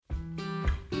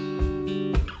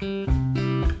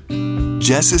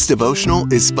Jess's devotional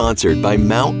is sponsored by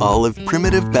Mount Olive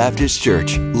Primitive Baptist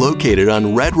Church, located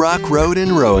on Red Rock Road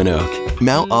in Roanoke.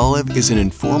 Mount Olive is an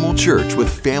informal church with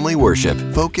family worship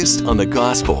focused on the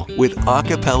gospel with a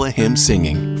cappella hymn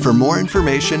singing. For more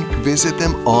information, visit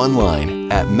them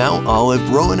online at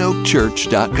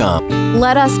mountoliveroanokechurch.com.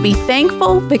 Let us be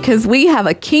thankful because we have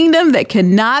a kingdom that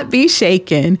cannot be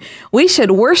shaken. We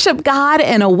should worship God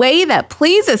in a way that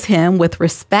pleases Him with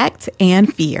respect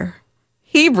and fear.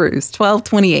 Hebrews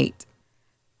 12:28.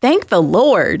 Thank the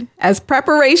Lord. As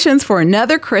preparations for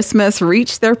another Christmas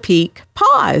reach their peak,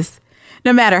 pause.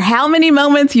 No matter how many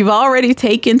moments you've already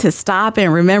taken to stop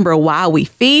and remember why we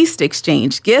feast,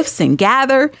 exchange gifts, and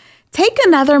gather, take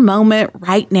another moment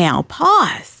right now.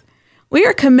 Pause. We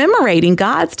are commemorating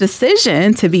God's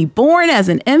decision to be born as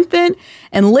an infant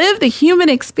and live the human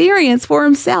experience for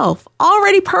Himself.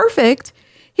 Already perfect,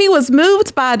 He was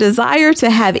moved by a desire to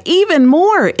have even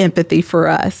more empathy for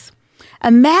us.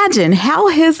 Imagine how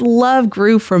His love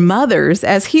grew for mothers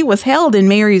as He was held in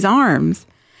Mary's arms.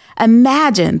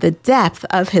 Imagine the depth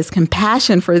of His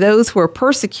compassion for those who were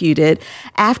persecuted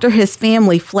after His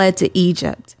family fled to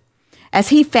Egypt. As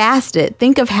He fasted,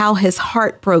 think of how His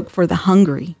heart broke for the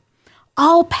hungry.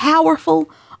 All-powerful,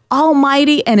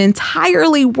 almighty, and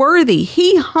entirely worthy,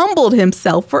 He humbled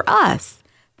Himself for us.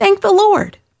 Thank the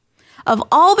Lord. Of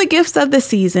all the gifts of the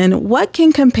season, what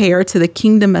can compare to the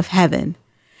kingdom of heaven?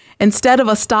 Instead of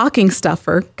a stocking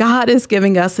stuffer, God is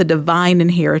giving us a divine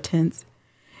inheritance.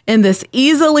 In this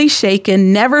easily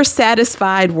shaken, never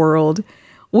satisfied world,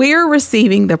 we're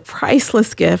receiving the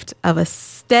priceless gift of a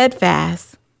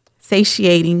steadfast,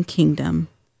 satiating kingdom.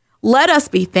 Let us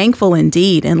be thankful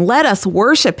indeed, and let us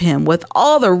worship Him with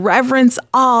all the reverence,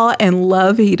 awe, and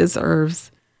love He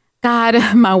deserves.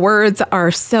 God, my words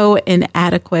are so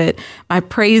inadequate. My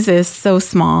praise is so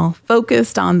small.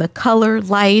 Focused on the color,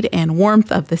 light, and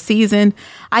warmth of the season,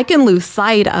 I can lose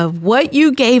sight of what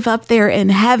You gave up there in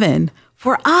heaven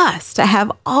for us to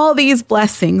have all these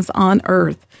blessings on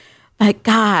earth. But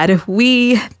God,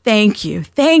 we thank You.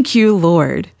 Thank You,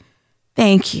 Lord.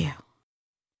 Thank You.